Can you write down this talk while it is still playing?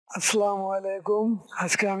আসসালামু আলাইকুম।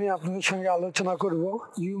 আজকে আমি আপনাদের সঙ্গে আলোচনা করব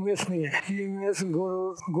ইউএমএস নিয়ে। ইউএমএস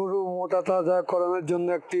গরু মোটা তাজা করানোর জন্য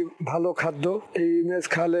একটি ভালো খাদ্য। এই ইউএমএস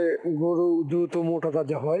খালে গরু দ্রুত মোটা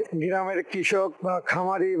তাজা হয়। গ্রামের কৃষক বা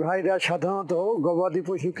খামারি ভাইরা সাধারণত গবাদি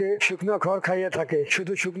পশুকে শুকনো খড় খাইয়ে থাকে।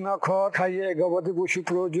 শুধু শুকনো খড় খাইয়ে গবাদি পশু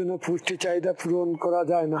প্রয়োজনীয় পুষ্টি চাহিদা পূরণ করা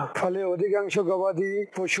যায় না, ফলে অধিকাংশ গবাদি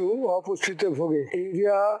পশু অপুষ্টিতে ভোগে।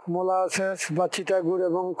 ইউরিয়া, মোলাসেস বা চিটাগুড়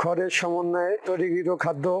এবং খড়ের সমন্বয়ে তৈরিকৃত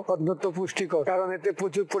খাদ্য অত্যন্ত পুষ্টিকর, কারণ এতে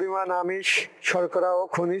প্রচুর পরিমাণ আমিষ, শর্করা ও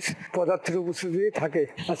খনিজ পদার্থের উপস্থিতি থাকে।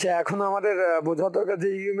 আচ্ছা, এখন আমাদের বোঝা দরকার যে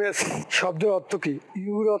ইউএমএস শব্দের অর্থ কি।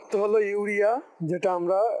 ইউর অর্থ হলো ইউরিয়া, যেটা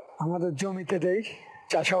আমরা আমাদের জমিতে দেই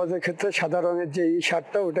চাষাবাদের ক্ষেত্রে। সাদা রঙের যে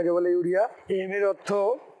সারটা, ওটাকে বলে ইউরিয়া। এম এর অর্থ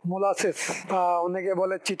মোলাসেস, বা অনেকে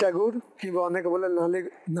বলে চিটাগুড়, কিংবা অনেকে বলে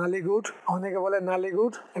নালিগুড়, অনেকে বলে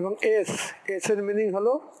নালিগুড়। এবং এস এর মিনিং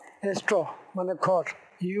হলো স্ট্র, মানে খড়।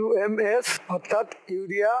 ইউএমএস অর্থাৎ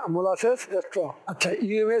ইউরিয়া মোলাসেস স্ট্র। আচ্ছা,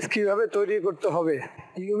 ইউএমএস কিভাবে তৈরি করতে হবে?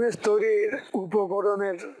 ইউএমএস তৈরির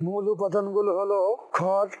উপকরণের মূল উপাদানগুলো হলো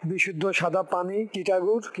খড়, বিশুদ্ধ সাদা পানি,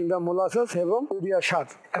 চিটাগুড় কিংবা মোলাসেস এবং ইউরিয়া সার।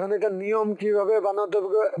 এখন এটা নিয়ম কিভাবে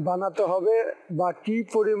বানাতে হবে বা কি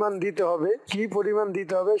পরিমাণ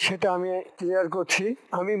দিতে হবে সেটা আমি ক্লিয়ার করছি।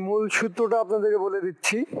 আমি মূল সূত্রটা আপনাদেরকে বলে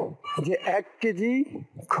দিচ্ছি যে 1 কেজি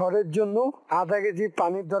খড়ের জন্য আধা কেজি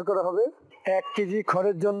পানির দরকার হবে। 1 কেজি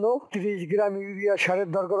খড়ের জন্য 30 গ্রাম ইউরিয়া সারের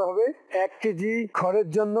দরকার হবে। 1 কেজি খড়ের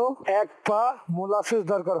জন্য 1 পা মোলাসেস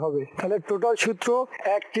দরকার হবে। তাহলে টোটাল সূত্র: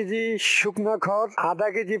 1 কেজি শুকনা খড়, আধা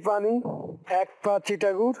কেজি পানি, 1 পা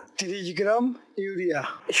চিটাগুড়, 30 গ্রাম ইউরিয়া।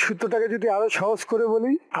 সূত্রটাকে যদি আরো সহজ করে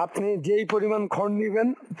বলি, আপনি যেই পরিমাণ খড় নিবেন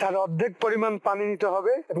তার অর্ধেক পরিমাণ পানি নিতে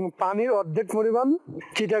হবে, এবং পানির অর্ধেক পরিমাণ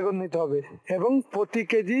চিটাগুড় নিতে হবে, এবং প্রতি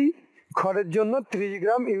কেজি খড়ের জন্য 30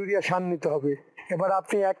 গ্রাম ইউরিয়া সার নিতে হবে। এবার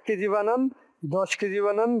আপনি 1 কেজি বানান, 10 কেজি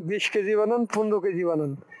বানান, 20 কেজি বানান, 15 কেজি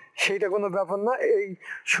বানান, সেইটা কোনো ব্যাপার না। এই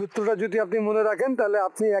সূত্রটা যদি আপনি মনে রাখেন, তাহলে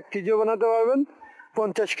আপনি 1 কেজিও বানাতে পারবেন,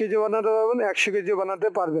 50 কেজি বানাতে পারবেন, 100 কেজিও বানাতে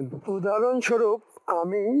পারবেন। উদাহরণস্বরূপ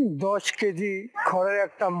আমি 10 কেজি খড়ের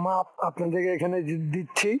একটা মাপ আপনাদেরকে এখানে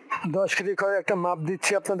দিচ্ছি। 10 কেজি খড়ের একটা মাপ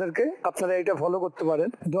দিচ্ছি আপনাদেরকে, আপনারা এটা ফলো করতে পারেন।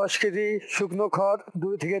 10 কেজি শুকনো খড়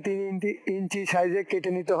 2 থেকে 3 ইঞ্চি সাইজে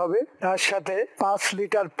কেটে নিতে হবে। তার সাথে 5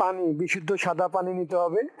 লিটার পানি, বিশুদ্ধ সাদা পানি নিতে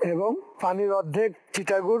হবে, এবং পানির অর্ধেক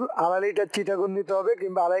চিটাগুড়, 2.5 লিটার চিটাগুড় নিতে হবে,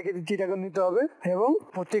 কিংবা 2.5 কেজি চিটাগুড় নিতে হবে, এবং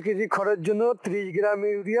প্রতি কেজি খড়ের জন্য 30 গ্রাম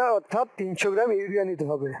ইউরিয়া অর্থাৎ 300 গ্রাম ইউরিয়া নিতে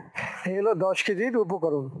হবে। এই হলো 10 কেজির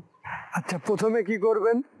উপকরণ। আচ্ছা, প্রথমে কি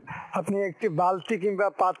করবেন? আপনি একটি বালতি কিংবা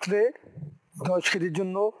পাত্রে 10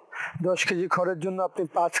 কেজি খড়ের জন্য আপনি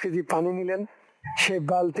 5 কেজি পানি নিলেন। সেই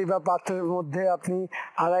বালতি বা পাত্রের মধ্যে আপনি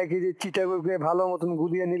 2.5 কেজি চিটাগুড়কে ভালো মতন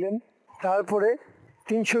গুলিয়ে নিলেন। তারপরে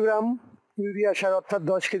 300 গ্রাম ইউরিয়া সার, অর্থাৎ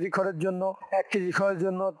 10 কেজি খড়ের জন্য 1 কেজি খড়ের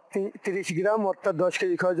জন্য 30 গ্রাম, অর্থাৎ 10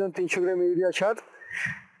 কেজি খড়ের জন্য 300 গ্রাম ইউরিয়া সার,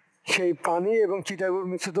 সেই পানি এবং চিটাগুড়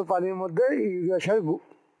মিশ্রিত পানির মধ্যে ইউরিয়া সার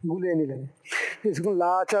গুলিয়ে নিলেন। কিছুক্ষণ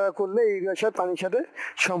লাড়াচাড়া করলে ইউরিয়া সার পানির সাথে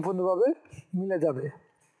সম্পূর্ণভাবে মিলে যাবে।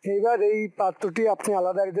 এইবার এই পাত্রটি আপনি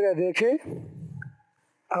আলাদা এক জায়গায় রেখে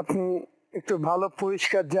আপনি একটু ভালো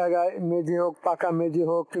পরিষ্কার জায়গায়, মেঝে হোক, পাকা মেঝে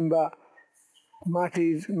হোক কিংবা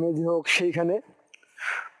মাটির মেঝে হোক, সেইখানে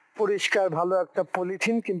পরিষ্কার ভালো একটা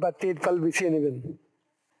পলিথিন কিংবা তেরপাল বিছিয়ে নেবেন।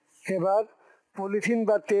 এবার পলিথিন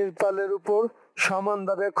বা তেরপালের উপর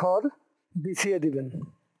সমানভাবে খড় বিছিয়ে দিবেন।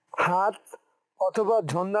 হাত অথবা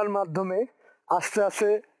ঝর্ণার মাধ্যমে আস্তে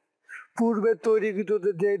আস্তে পূর্বে তৈরিকৃত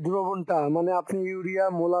যে দ্রবণটা, মানে আপনি ইউরিয়া,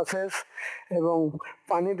 মোলাসেস এবং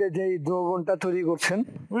পানিতে যেই দ্রবণটা তৈরি করছেন,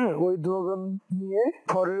 ওই দ্রবণ নিয়ে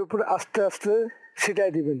খড়ের উপর আস্তে আস্তে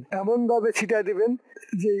ছিটাই দিবেন। এমনভাবে ছিটাই দিবেন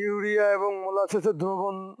যে ইউরিয়া এবং মোলাসেসের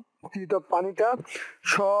দ্রবণকৃত পানিটা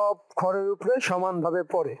সব খড়ের উপরে সমানভাবে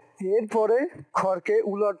পড়ে। এরপরে খড়কে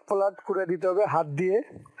উলট পালট করে দিতে হবে হাত দিয়ে।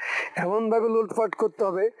 এমনভাবে উলটপালট করতে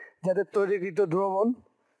হবে যাতে তৈরিকৃত দ্রবণ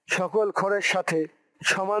সকল খড়ের সাথে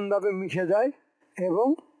সমানভাবে মিশে যায় এবং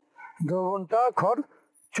দ্রবণটা খড়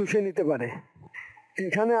চুষে নিতে পারে।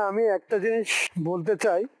 এখানে আমি একটা জিনিস বলতে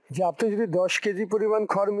চাই যে আপনি যদি 10 কেজি পরিমাণ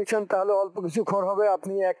খড় মিশান, তাহলে অল্প কিছু খড় হবে,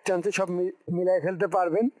 আপনি এক চান্সে সব মিলাই ফেলতে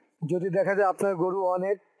পারবেন। যদি দেখা যায় আপনার গরু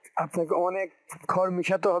আপনাকে অনেক খড়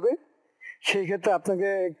মিশাতে হবে, সেই ক্ষেত্রে আপনাকে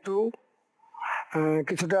একটু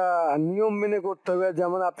কিছুটা নিয়ম মেনে করতে হবে।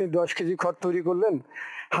 যেমন আপনি 10 কেজি খড় তৈরি করলেন,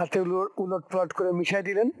 হাতে উলট পালট করে মিশাই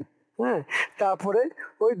দিলেন, তারপরে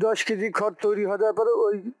ওই 10 কেজি খড় তৈরি হয়ে যাওয়ার পরে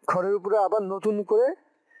ওই খড়ের উপরে আবার নতুন করে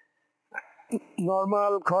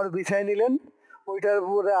নর্মাল খড় বিছাই নিলেন, ওইটার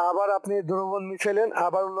উপরে আবার আপনি দ্রবণ মিশালেন,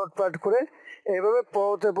 আবার উলটপালট করে এইভাবে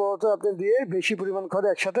পরতে আপনি দিয়ে বেশি পরিমাণ খড়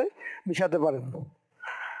একসাথে মিশাতে পারেন।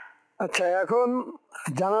 আচ্ছা, এখন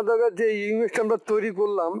জানা দরকার যে ইউএমএসটা আমরা তৈরি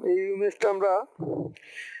করলাম, এই ইউএমএসটা আমরা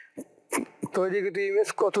তৈরিকৃত ইউএস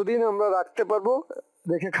কতদিন আমরা রাখতে পারবো,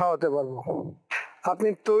 রেখে খাওয়াতে পারবো? আপনি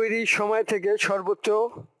তৈরির সময় থেকে সর্বোচ্চ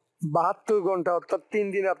 72 ঘন্টা অর্থাৎ 3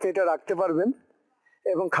 দিন আপনি এটা রাখতে পারবেন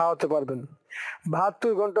এবং খাওয়াতে পারবেন।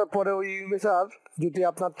 72 ঘন্টা পরে ওই ইউএস আর যদি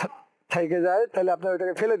আপনার থেকে যায় তাহলে আপনার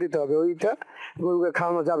ওইটাকে ফেলে দিতে হবে, ওইটা গরুকে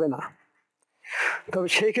খাওয়ানো যাবে না। তবে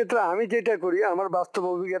সেই ক্ষেত্রে আমি যেটা করি, আমার বাস্তব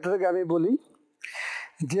অভিজ্ঞতা থেকে আমি বলি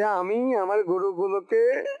যে আমি আমার গরুগুলোকে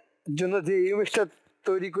জন্য যে ইউএসটা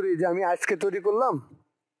তৈরি করি, যে আমি আজকে তৈরি করলাম,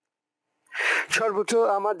 সর্বোচ্চ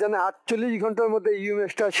আমার যেন 48 ঘন্টার মধ্যে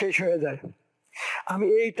ইউএসটা শেষ হয়ে যায়। আমি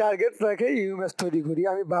এই টার্গেট রেখে ইউএস তৈরি করি।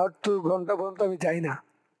 আমি 72 ঘন্টা পর্যন্ত আমি যাই না।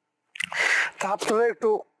 তা আপনারা একটু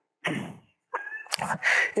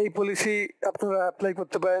এই পলিসি আপনারা অ্যাপ্লাই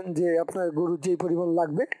করতে পারেন যে আপনার গরুর যেই পরিমাণ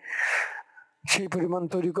লাগবে সেই পরিমাণ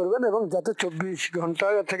তৈরি করবেন এবং যাতে 24 ঘন্টা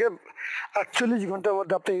থেকে 48 ঘন্টার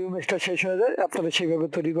মধ্যে আপনার ইউএসটা শেষ হয়ে যায়, আপনারা সেইভাবে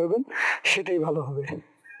তৈরি করবেন, সেটাই ভালো হবে।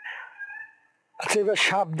 আচ্ছা, এবার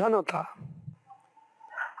সাবধানতা।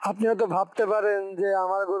 আপনি হয়তো ভাবতে পারেন যে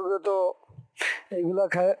আমার গরুকে তো এইগুলা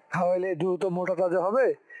খাওয়াইলে দ্রুত মোটা তাজা হবে,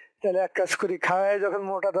 তাহলে এক কাজ করি, খাওয়াই যখন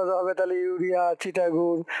মোটা তাজা হবে তাহলে ইউরিয়া,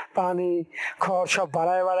 চিটাগুড়, পানি, খড় সব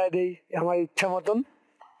বাড়ায় দিই আমার ইচ্ছা মতন।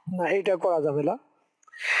 না, এইটা করা যাবে না।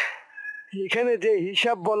 এখানে যে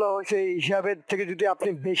হিসাব বলা হয়েছে এই হিসাবের থেকে যদি আপনি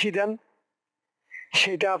বেশি দেন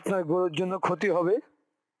সেটা আপনার গরুর জন্য ক্ষতি হবে,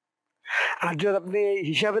 আর যদি আপনি এই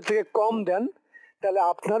হিসাবের থেকে কম দেন তাহলে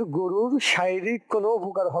আপনার গরুর শারীরিক কোনো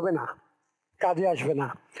উপকার হবে না, কাজে আসবে না।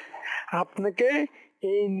 আপনাকে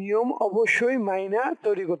এই নিয়ম অবশ্যই মাইনা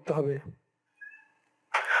তৈরি করতে হবে।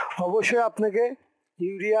 অবশ্যই আপনাকে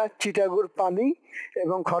ইউরিয়া, চিটাগুড়, পানি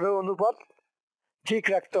এবং খড়ের অনুপাত ঠিক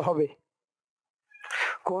রাখতে হবে।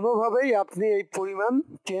 কোনোভাবেই আপনি এই পরিমাণ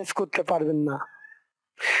চেঞ্জ করতে পারবেন না।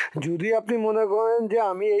 যদি আপনি মনে করেন যে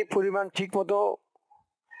আমি এই পরিমাণ ঠিক মতো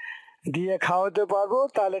দিয়ে খাওয়াতে পারবো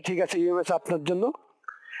তাহলে ঠিক আছে, ইউএস আপনার জন্য।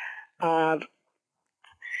 আর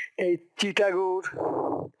এই চিটাগুড়,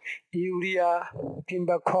 ইউরিয়া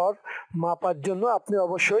কিংবা খড় মাপার জন্য আপনি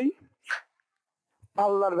অবশ্যই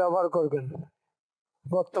পাল্লার ব্যবহার করবেন।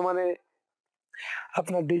 বর্তমানে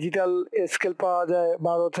আপনার ডিজিটাল স্কেল পাওয়া যায়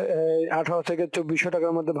 18 থেকে 2400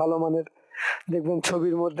 টাকার মধ্যে, ভালো মানের। দেখবেন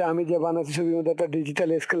ছবির মধ্যে, আমি যে বানাচ্ছি ছবির মধ্যে একটা ডিজিটাল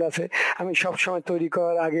স্কেল আছে। আমি সবসময় তৈরি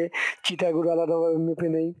করার আগে চিটাগুড় আলাদাভাবে মেপে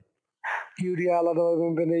নেই, ইউরিয়া আলাদাভাবে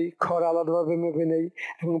মেপে নেই, খড় আলাদাভাবে মেপে নেই,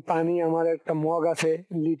 এবং পানি আমার একটা মগ আছে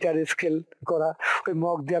লিটার স্কেল করা, ওই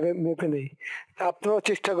মগ দিয়ে মেপে নেই। আপনারাও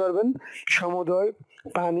চেষ্টা করবেন সমুদয়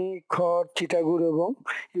পানি, খড়, চিটাগুড় এবং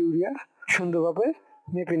ইউরিয়া সুন্দরভাবে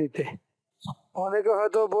মেপে নিতে। অনেকে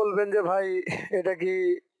হয়তো বলবেন যে ভাই, এটা কি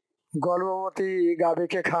গর্ভবতী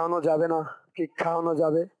গাভীকে খাওয়ানো যাবে না, কি খাওয়ানো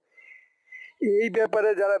যাবে? এই ব্যাপারে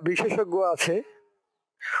যারা বিশেষজ্ঞ আছে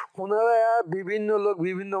ওনারা বিভিন্ন লোক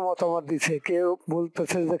বিভিন্ন মতামত দিচ্ছে। কেউ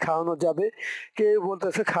বলতেছে যে খাওয়ানো যাবে, কেউ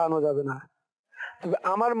বলতেছে খাওয়ানো যাবে না। তবে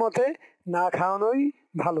আমার মতে না খাওয়ানোই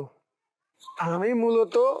ভালো। আমি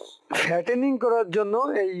মূলত ফ্যাটেনিং করার জন্য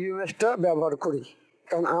এই ইউএসটা ব্যবহার করি,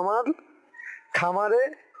 কারণ আমার খামারে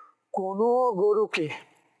কোনো গরুকে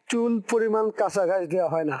চুল পরিমাণ কাঁচা ঘাস দেওয়া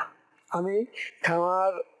হয় না। আমি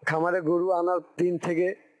খামারে গরু আনার দিন থেকে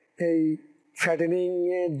এই ফ্যাটেনিং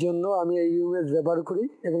এর জন্য আমি এই ইউএস ব্যবহার করি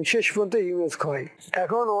এবং শেষ পর্যন্ত ইউএস খাওয়াই।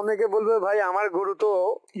 এখন অনেকে বলবে ভাই, আমার গরু তো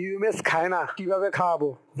ইউএস খায় না, কিভাবে খাওয়াবো?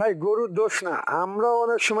 ভাই, গরুর দোষ না। আমরা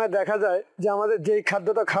অনেক সময় দেখা যায় যে আমাদের যেই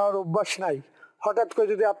খাদ্যটা খাওয়ার অভ্যাস নাই, হঠাৎ করে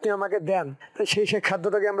যদি আপনি আমাকে দেন তো সেই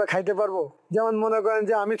খাদ্যটাকে আমরা খাইতে পারবো? যেমন মনে করেন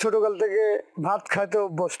যে আমি ছোটকাল থেকে ভাত খাইতে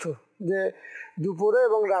অভ্যস্ত, যে দুপুরে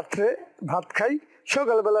এবং রাত্রে ভাত খাই,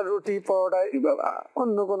 সকালবেলা রুটি, পরোটা,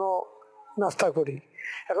 অন্য কোনো নাস্তা করি।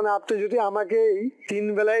 এখন আপনি যদি আমাকে এই 3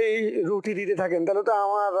 বেলায় রুটি দিতে থাকেন তাহলে তো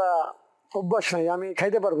আমার অভ্যাস নাই, আমি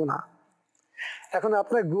খাইতে পারবো না। এখন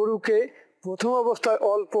আপনার গরুকে প্রথম অবস্থায়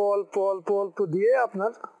অল্প অল্প অল্প অল্প দিয়ে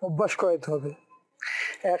আপনার অভ্যাস করাতে হবে।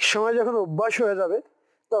 এক সময় যখন অভ্যাস হয়ে যাবে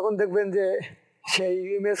তখন দেখবেন যে সেই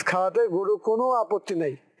ইউএমএস খাওয়াতে গরু কোনো আপত্তি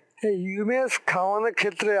নেই। এই ইউএমএস খাওয়ানোর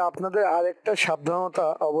ক্ষেত্রে আপনাদের আরেকটা সাবধানতা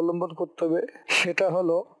অবলম্বন করতে হবে, সেটা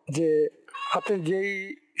হলো যে আপনি যেই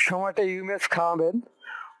সময়টা ইউএমএস খাওয়াবেন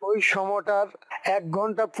ওই সময়টার 1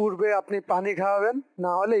 ঘন্টা পূর্বে আপনি পানি খাওয়াবেন,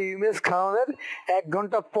 না হলে ইউএমএস খাওয়ানোর 1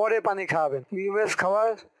 ঘন্টা পরে পানি খাওয়াবেন। ইউএমএস খাওয়ার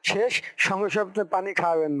শেষ সঙ্গে সঙ্গে পানি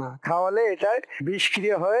খাওয়াবেন না, খাওয়ালে এটা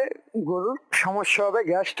বিষক্রিয়া হয়ে গরুর সমস্যা হবে,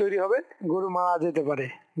 গ্যাস তৈরি হবে, গরু মারা যেতে পারে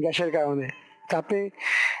গ্যাসের কারণে। তা আপনি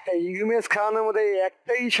এই ইউএমএস খাওয়ানোর মধ্যে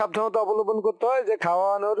একটাই সাবধানতা অবলম্বন করতে হয় যে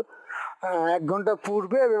খাওয়ানোর 1 ঘন্টা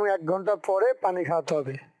পূর্বে এবং 1 ঘন্টা পরে পানি খাওয়াতে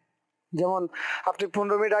হবে। যেমন আপনি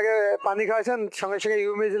 15 মিনিট আগে পানি খাওয়াইছেন, সঙ্গে সঙ্গে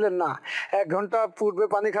ইউএমএস দিলেন না, 1 ঘন্টা পূর্বে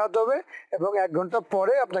পানি খাওয়াতে হবে এবং 1 ঘন্টা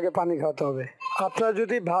পরে আপনাকে পানি খাওয়াতে হবে। আপনারা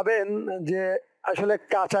যদি ভাবেন যে আসলে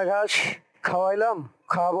কাঁচা ঘাস খাওয়াইলাম,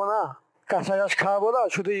 খাওয়াবো না, কাঁচা ঘাস খাওয়াবো না,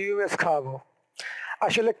 শুধু ইউএমএস খাওয়াবো।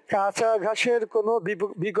 আসলে কাঁচা ঘাসের কোনো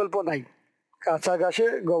বিকল্প নাই। কাঁচা ঘাসে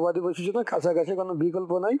গবাদি পশুর জন্য কাঁচা ঘাসের কোনো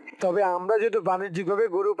বিকল্প নাই। তবে আমরা যদি বাণিজ্যিকভাবে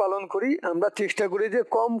গরু পালন করি, আমরা চেষ্টা করি যে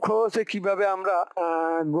কম খরচে কিভাবে আমরা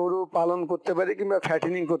গরু পালন করতে পারি কিংবা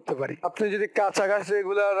ফ্যাটেনিং করতে পারি। আপনি যদি কাঁচা ঘাস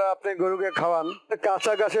রেগুলার আপনি গরুকে খাওয়ান,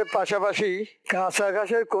 কাঁচা ঘাসের পাশাপাশি কাঁচা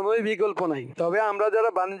ঘাসের কোনোই বিকল্প নাই। তবে আমরা যারা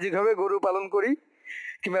বাণিজ্যিকভাবে গরু পালন করি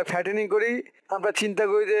কিংবা ফ্যাটেনিং করি, আমরা চিন্তা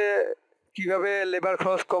করি যে কিভাবে লেবার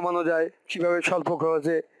খরচ কমানো যায়, কিভাবে স্বল্প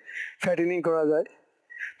খরচে ফ্যাটেনিং করা যায়।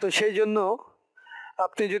 তো সেই জন্য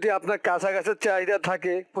আপনি যদি আপনার কাঁচা ঘাসের চাহিদা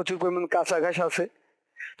থাকে, প্রচুর পরিমাণ কাঁচা ঘাস আছে,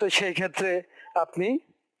 তো সেই ক্ষেত্রে আপনি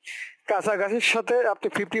কাঁচা ঘাসের সাথে আপনি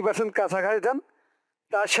 50% কাঁচা ঘাস দেন,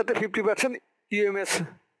 তার সাথে 50% ইউএমএস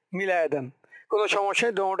মিলাইয়ে দেন, কোনো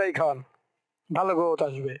সমস্যায় দোনোটাই খাওয়ান, ভালো গ্রোথ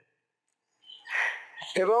আসবে।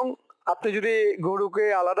 এবং আপনি যদি গরুকে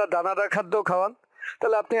আলাদা দানাদার খাদ্য খাওয়ান,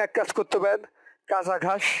 তাহলে আপনি এক কাজ করতে পারেন, কাঁচা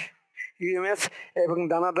ঘাস, ইউএমএস এবং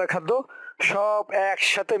দানাদার খাদ্য সব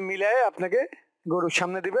একসাথে মিলিয়ে আপনাকে গরুর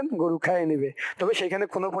সামনে দিবেন, গরু খাইয়ে নেবে। তবে সেখানে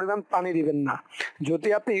কোনো পরিমাণ পানি দিবেন না। যদি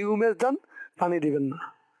আপনি ইউএমএস দেন, পানি দিবেন না।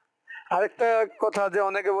 আরেকটা কথা, যে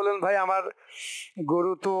অনেকে বলেন ভাই আমার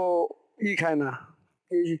গরু তো খায় না,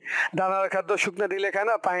 এই দানাদার খাদ্য শুকনো দিলে খায়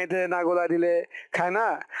না, পানিতে না গোলা দিলে খায় না,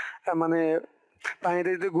 মানে পানিতে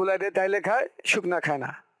যদি গোলা দেয় তাইলে খায়, শুকনা খায়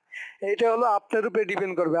না। এইটা হলো আপনার উপরে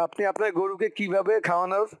ডিপেন্ড করবে, আপনি আপনার গরুকে কিভাবে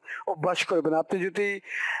খাওয়ানোর অভ্যাস করবেন। আপনি যদি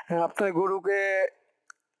আপনার গরুকে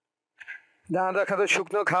দানাদার খাদ্য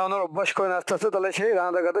শুকনো খাওয়ানোর অভ্যাস করেন আস্তে আস্তে, তাহলে সেই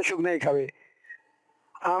দানাদার খাদ্য শুকনোই খাবে।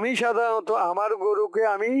 আমি সাধারণত আমার গরুকে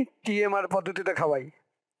আমি টিএমআর পদ্ধতিতে খাওয়াই,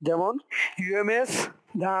 যেমন ইউএমএস,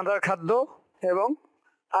 দানাদার খাদ্য এবং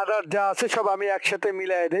আদার যা আছে সব আমি একসাথে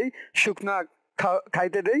মিলাই দেই, শুকনা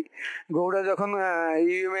খাইতে দেই। গরুটা যখন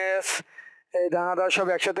ইউএমএস, এই দানাদার সব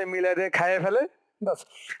একসাথে মিলাই দিয়ে খাইয়ে ফেলে, বাস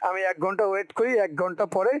আমি 1 ঘন্টা ওয়েট করি, 1 ঘন্টা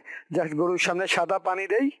পরে জাস্ট গরুর সামনে সাদা পানি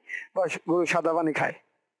দেই, বা গরু সাদা পানি খায়,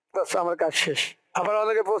 বাস আমার কাজ শেষ। আবার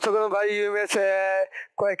অনেকে প্রশ্ন করেন ভাই ইউএমএস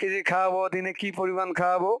কয় কেজি খাওয়াবো, দিনে কি পরিমাণ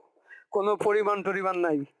খাওয়াবো? কোনো পরিমাণ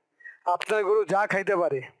নাই, আপনার গরু যা খাইতে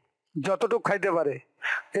পারে, যতটুকু খাইতে পারে,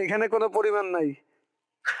 এখানে কোনো পরিমাণ নাই।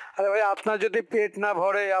 আরে ভাই আপনার যদি পেট না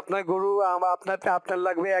ভরে, আপনার গরু আপনার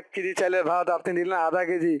লাগবে 1 কেজি চাইলের ভাত, আপনি দিলেন আধা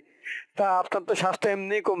কেজি, তা আপনার তো স্বাস্থ্য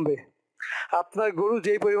এমনি কমবে। আপনার গরু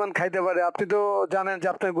যেই পরিমাণ খাইতে পারে, আপনি তো জানেন যে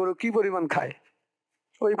আপনার গরু কি পরিমাণ খায়,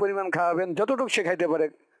 ওই পরিমাণ খাওয়াবেন, যতটুকু সে খাইতে পারে,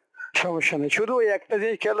 সমস্যা নেই। শুধু ওই একটা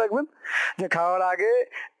জিনিস খেয়াল রাখবেন যে খাওয়ার আগে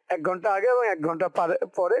 1 ঘন্টা আগে এবং 1 ঘন্টা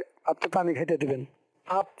পরে আপনি পানি খেতে দেবেন।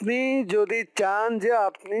 আপনি যদি চান যে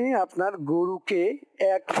আপনি আপনার গরুকে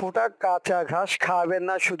 1 ফোঁটা কাঁচা ঘাস খাওয়াবেন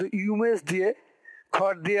না, শুধু ইউএমএস দিয়ে,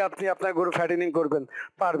 খড় দিয়ে আপনি আপনার গরু ফ্যাটেনিং করবেন,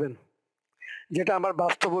 পারবেন। যেটা আমার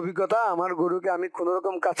বাস্তব অভিজ্ঞতা, আমার গরুকে আমি কোনো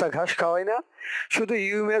রকম কাঁচা ঘাস খাওয়াই না, শুধু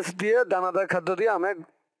ইউএমএস দিয়ে, দানাদার খাদ্য দিয়ে আমার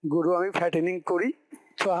গরু আমি ফ্যাটেনিং করি।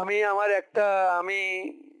 তো আমার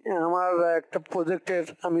একটা প্রজেক্টের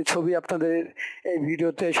আমি ছবি আপনাদের এই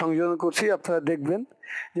ভিডিওতে সংযোজন করছি, আপনারা দেখবেন।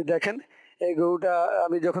 যে দেখেন এই গরুটা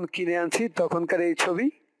আমি যখন কিনে আনছি তখনকার এই ছবি,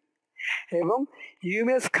 এবং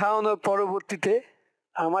ইউএমএস খাওয়ানোর পরবর্তীতে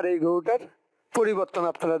আমার এই গরুটার পরিবর্তন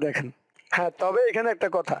আপনারা দেখেন। হ্যাঁ, তবে এখানে একটা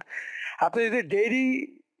কথা, আপনি যদি ডেইরি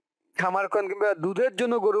খামার করেন কিংবা দুধের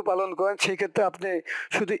জন্য গরু পালন করেন, সেই ক্ষেত্রে আপনি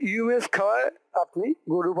শুধু ইউএস খাওয়ায় আপনি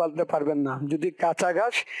গরু পালতে পারবেন না। যদি কাঁচা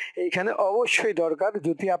ঘাস এইখানে অবশ্যই দরকার,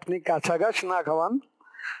 যদি আপনি কাঁচা ঘাস না খাওয়ান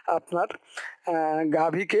আপনার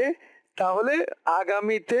গাভীকে, তাহলে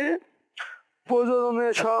আগামীতে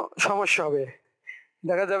প্রজননের সমস্যা হবে,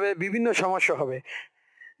 দেখা যাবে বিভিন্ন সমস্যা হবে।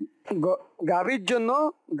 গাভীর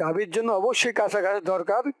জন্য অবশ্যই কাঁচা ঘাস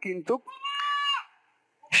দরকার, কিন্তু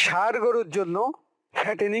ষাঁড় গরুর জন্য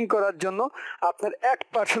ফ্যাটেনিং করার জন্য আপনার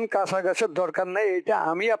 1% কাঁচা ঘাসের দরকার নেই। এটা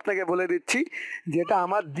আমি আপনাকে বলে দিচ্ছি, যেটা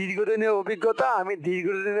আমার দীর্ঘদিনের অভিজ্ঞতা, আমি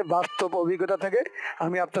দীর্ঘদিনের বাস্তব অভিজ্ঞতা থেকে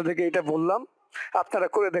আমি আপনাদেরকে এটা বললাম। আপনারা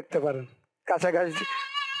করে দেখতে পারেন, কাঁচা ঘাস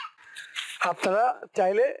আপনারা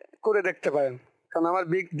চাইলে করে দেখতে পারেন, কারণ আমার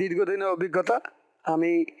দীর্ঘদিনের অভিজ্ঞতা।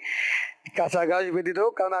 আমি কাঁচা ঘাস ব্যতীত,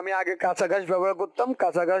 কারণ আমি আগে কাঁচা ঘাস ব্যবহার করতাম,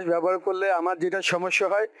 কাঁচা ঘাস ব্যবহার করলে আমার যেটা সমস্যা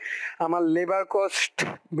হয়, আমার লেবার কস্ট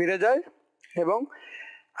বেড়ে যায়, এবং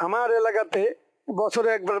আমার এলাকাতে বছরে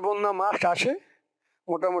একবার বন্যা মাস আসে,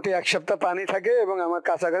 মোটামুটি 1 সপ্তাহ পানি থাকে, এবং আমার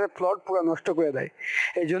কাঁচা ঘাসের প্লট পুরো নষ্ট করে দেয়।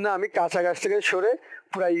 এই জন্য আমি কাঁচা ঘাস থেকে সরে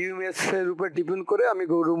পুরো ইউএমএস এর উপর ডিপেন্ড করে আমি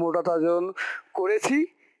গরু মোটাতাজন করেছি,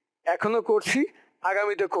 এখনো করছি,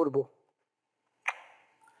 আগামীতে করব।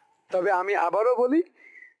 তবে আমি আবারও বলি,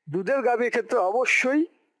 দুধের গাভীর ক্ষেত্রে অবশ্যই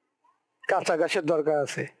কাঁচা ঘাসের দরকার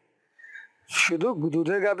আছে। শুধু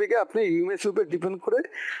দুধের গাভীকে আপনি ইউএমএস উপরে ডিপেন্ড করে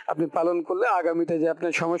আপনি পালন করলে আগামীতে যে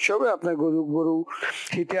আপনার সমস্যা হবে, আপনার গরু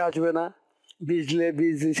হিটে আসবে না, ভিজলে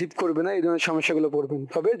বীজ রিসিভ করবে না, এই ধরনের সমস্যাগুলো পড়বেন।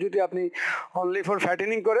 তবে যদি আপনি অনলি ফর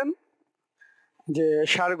ফ্যাটেনিং করেন, যে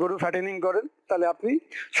ষাঁড় গরু ফ্যাটেনিং করেন, তাহলে আপনি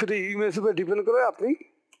শুধু ইউএমএস উপরে ডিপেন্ড করে আপনি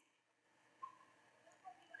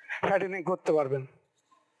ফ্যাটেনিং করতে পারবেন।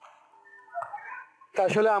 তা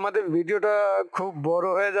আসলে আমাদের ভিডিওটা খুব বড়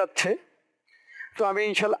হয়ে যাচ্ছে, তো আমি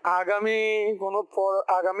ইনশাল্লাহ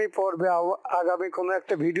আগামী পর্বে আগামী কোনো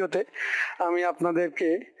একটা ভিডিওতে আমি আপনাদেরকে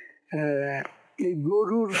এই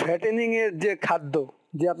গরুর ফ্যাটেনিংয়ের যে খাদ্য,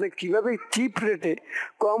 যে আপনি কিভাবে চিপ রেটে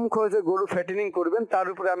কম খরচে গরু ফ্যাটেনিং করবেন, তার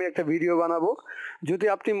উপরে আমি একটা ভিডিও বানাবো। যদি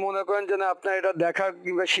আপনি মনে করেন যে না আপনার এটা দেখার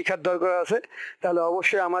কিংবা শেখার দরকার আছে, তাহলে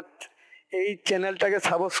অবশ্যই আমার এই চ্যানেলটাকে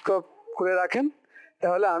সাবস্ক্রাইব করে রাখেন,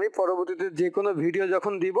 তাহলে আমি পরবর্তীতে যে কোনো ভিডিও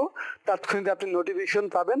যখন দিব তৎক্ষণাৎ আপনি নোটিফিকেশন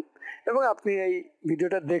পাবেন এবং আপনি এই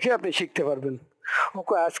ভিডিওটা দেখে আপনি শিখতে পারবেন।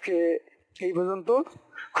 ওকে, আজকে এই পর্যন্ত।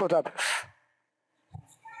 খোদা হাফেজ।